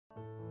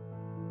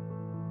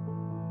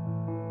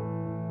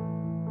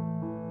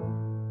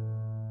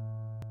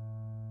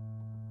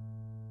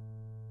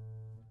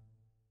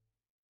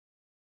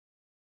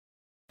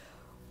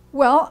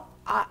Well,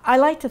 I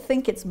like to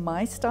think it's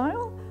my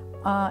style.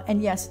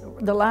 And yes,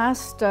 the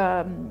last,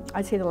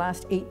 I'd say the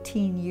last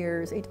 18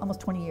 years, almost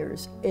 20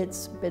 years,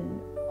 it's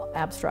been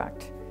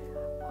abstract.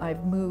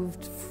 I've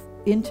moved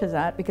into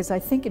that because I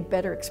think it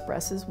better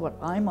expresses what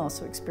I'm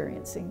also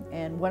experiencing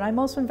and what I'm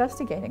also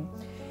investigating.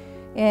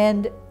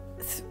 And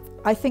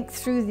I think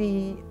through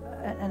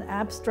an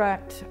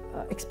abstract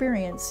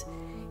experience,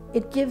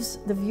 it gives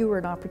the viewer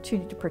an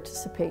opportunity to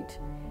participate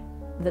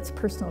that's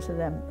personal to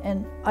them.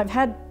 And I've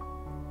had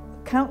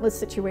countless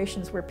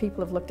situations where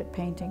people have looked at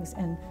paintings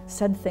and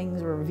said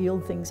things or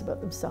revealed things about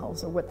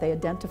themselves or what they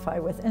identify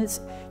with. And it's,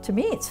 to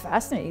me, it's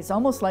fascinating. It's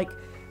almost like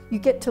you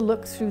get to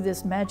look through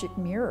this magic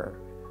mirror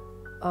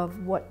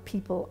of what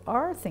people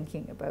are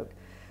thinking about.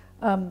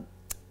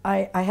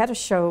 I had a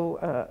show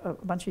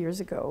a bunch of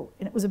years ago,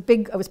 and it was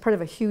I was part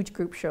of a huge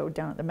group show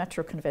down at the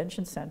Metro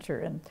Convention Center,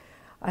 and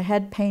I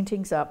had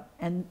paintings up,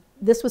 and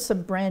this was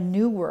some brand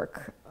new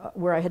work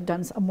where I had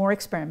done some more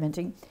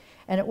experimenting,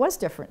 and it was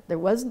different. There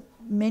wasn't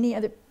many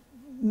other,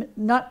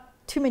 not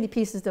too many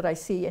pieces that I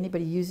see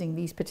anybody using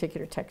these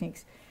particular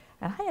techniques.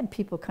 And I had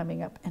people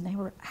coming up and they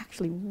were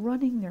actually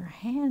running their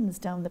hands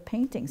down the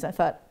paintings. I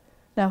thought,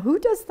 now who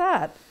does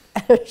that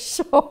at a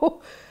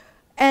show?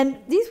 And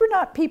these were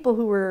not people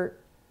who were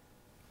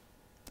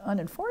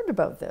uninformed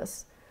about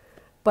this,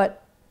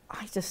 but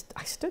I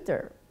stood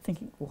there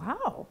thinking,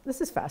 wow, this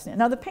is fascinating.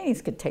 Now the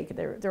paintings could take it,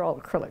 they're all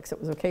acrylics, it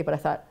was okay, but I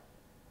thought,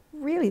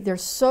 really, they're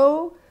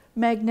so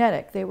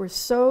magnetic. They were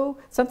so,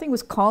 something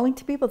was calling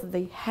to people that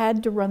they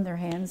had to run their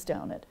hands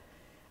down it.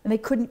 And they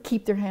couldn't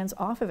keep their hands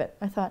off of it.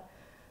 I thought,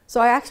 so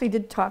I actually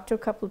did talk to a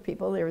couple of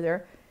people, they were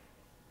there,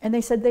 and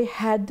they said they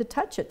had to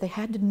touch it. They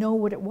had to know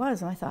what it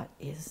was. And I thought,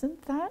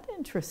 isn't that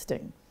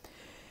interesting?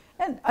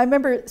 And I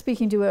remember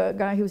speaking to a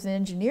guy who was an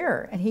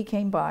engineer, and he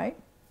came by,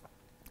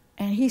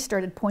 and he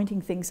started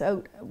pointing things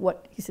out.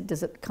 He said,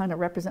 does it kind of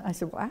represent? I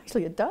said, well,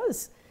 actually it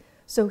does.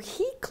 So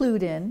he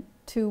clued in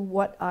to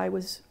what I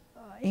was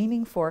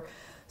aiming for.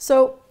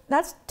 So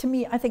that's, to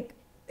me, I think,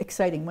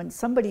 exciting when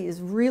somebody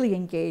is really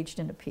engaged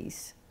in a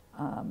piece,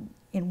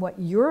 in what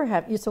you're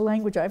having. It's a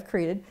language I've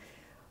created,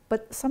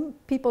 but some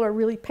people are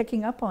really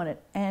picking up on it.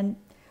 And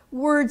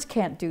words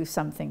can't do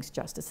some things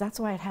justice. That's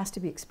why it has to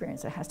be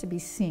experienced. It has to be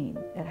seen.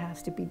 It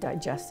has to be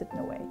digested in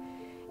a way.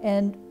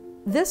 And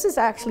this is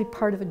actually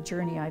part of a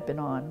journey I've been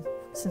on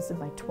since in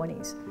my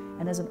 20s.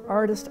 And as an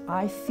artist,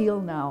 I feel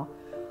now,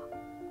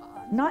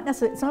 not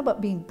necessarily, it's not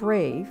about being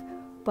brave,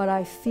 but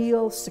I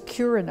feel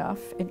secure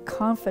enough and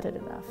confident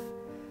enough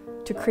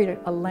to create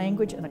a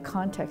language and a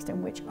context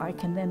in which I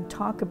can then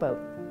talk about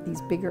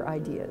these bigger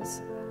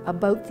ideas,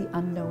 about the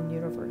unknown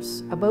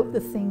universe, about the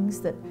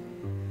things that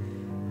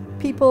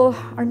people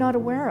are not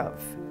aware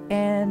of.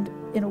 And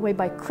in a way,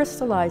 by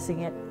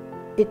crystallizing it,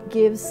 it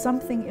gives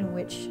something in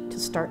which to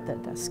start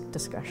that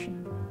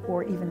discussion,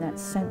 or even that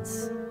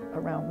sense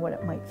around what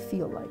it might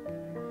feel like,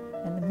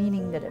 and the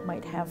meaning that it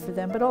might have for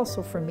them, but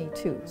also for me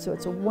too. So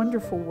it's a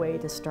wonderful way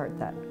to start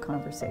that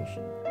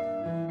conversation.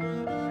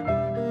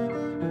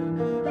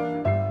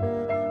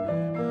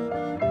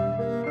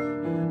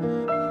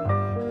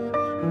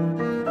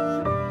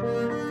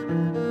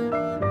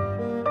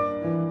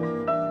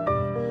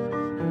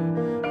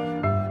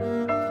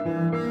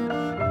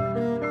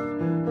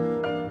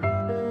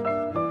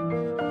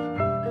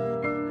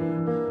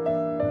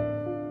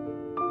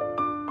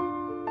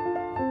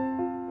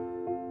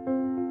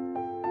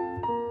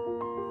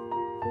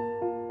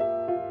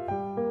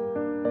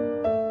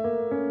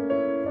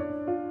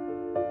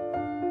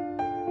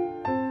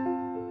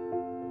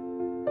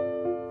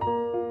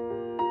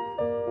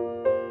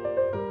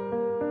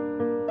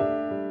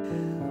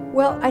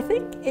 Well, I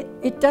think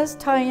it does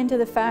tie into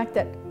the fact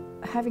that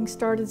having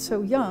started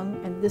so young,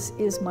 and this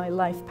is my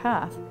life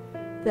path,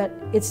 that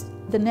it's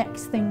the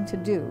next thing to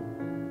do,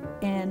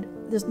 and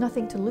there's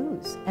nothing to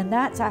lose. And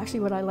that's actually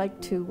what I like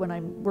to, when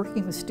I'm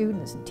working with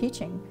students and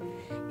teaching,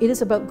 it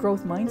is about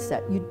growth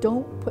mindset. You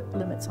don't put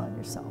limits on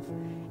yourself.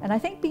 And I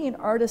think being an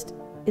artist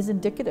is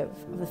indicative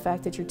of the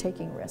fact that you're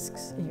taking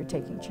risks and you're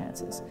taking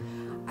chances.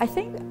 I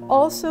think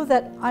also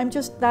that I'm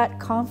just that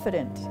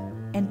confident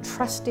and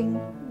trusting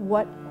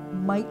what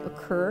might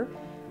occur,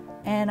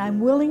 and I'm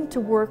willing to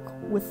work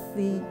with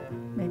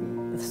maybe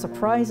the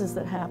surprises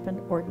that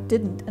happened or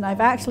didn't. And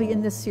I've actually,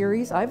 in this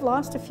series, I've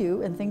lost a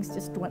few and things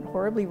just went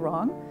horribly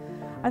wrong.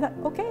 I thought,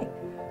 okay,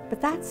 but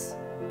that's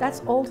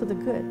all to the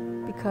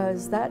good,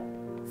 because that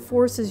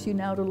forces you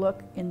now to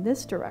look in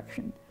this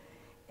direction.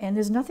 And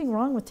there's nothing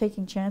wrong with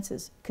taking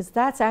chances, because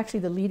that's actually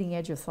the leading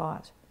edge of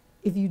thought.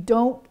 If you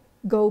don't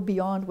go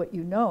beyond what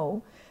you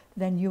know,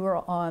 then you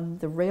are on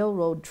the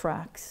railroad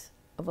tracks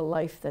of a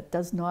life that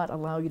does not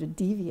allow you to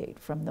deviate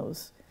from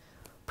those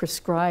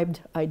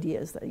prescribed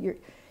ideas. That you're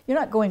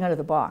not going out of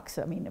the box.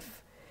 I mean,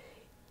 if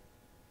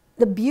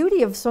the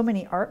beauty of so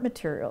many art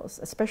materials,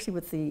 especially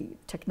with the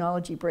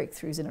technology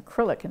breakthroughs in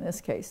acrylic in this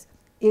case,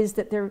 is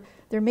that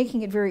they're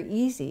making it very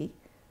easy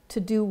to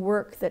do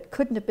work that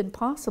couldn't have been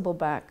possible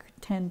back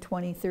 10,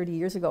 20, 30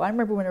 years ago. I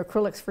remember when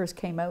acrylics first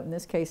came out in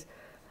this case,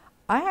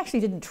 I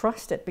actually didn't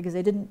trust it because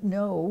I didn't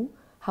know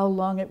how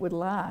long it would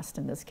last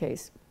in this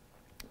case.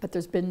 But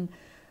there's been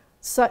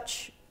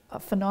such a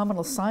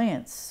phenomenal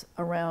science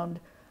around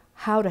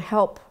how to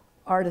help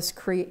artists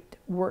create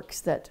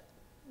works that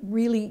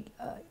really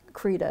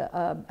create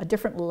a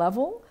different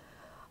level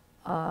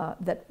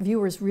that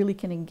viewers really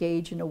can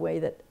engage in a way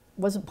that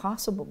wasn't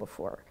possible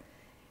before.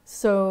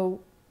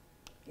 So,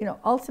 you know,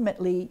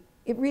 ultimately,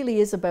 it really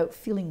is about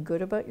feeling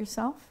good about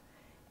yourself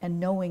and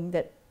knowing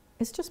that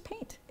it's just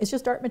paint. It's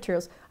just art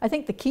materials. I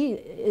think the key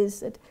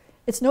is that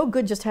it's no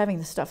good just having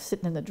the stuff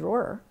sitting in the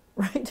drawer,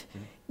 right?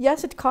 Mm-hmm.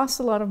 Yes, it costs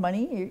a lot of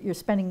money. You're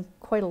spending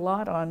quite a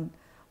lot on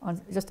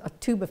just a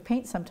tube of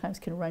paint sometimes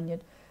can run you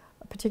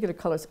particular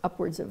colors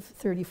upwards of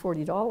 $30,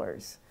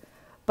 $40.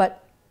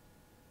 But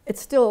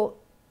it's still,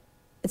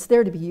 it's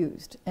there to be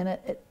used. And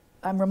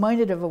I'm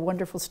reminded of a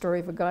wonderful story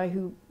of a guy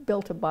who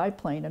built a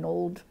biplane,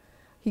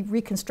 he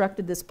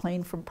reconstructed this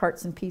plane from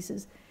parts and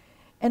pieces.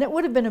 And it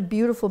would have been a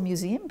beautiful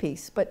museum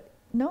piece, but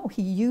no,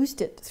 he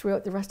used it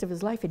throughout the rest of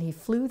his life, and he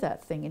flew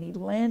that thing, and he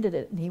landed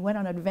it, and he went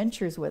on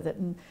adventures with it.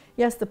 And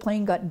yes, the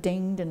plane got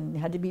dinged and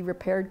had to be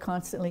repaired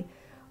constantly,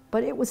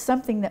 but it was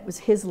something that was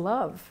his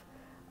love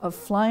of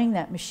flying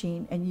that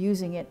machine and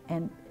using it,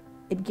 and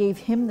it gave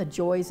him the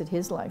joys of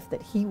his life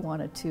that he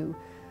wanted to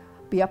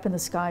be up in the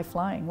sky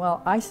flying.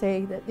 Well, I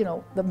say that, you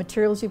know, the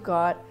materials you've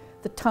got,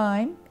 the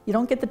time, you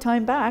don't get the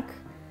time back,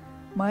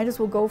 might as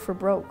well go for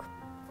broke.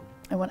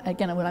 And when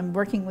I'm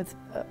working with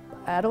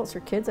adults or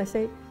kids, I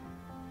say,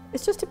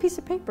 it's just a piece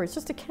of paper, it's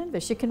just a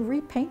canvas. You can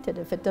repaint it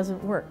if it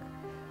doesn't work.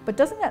 But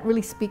doesn't that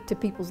really speak to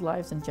people's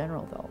lives in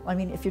general, though? I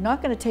mean, if you're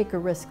not going to take a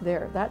risk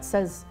there, that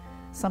says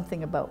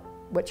something about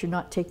what you're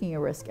not taking a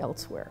risk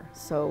elsewhere.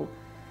 So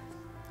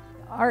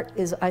art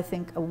is, I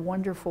think, a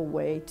wonderful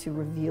way to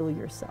reveal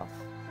yourself.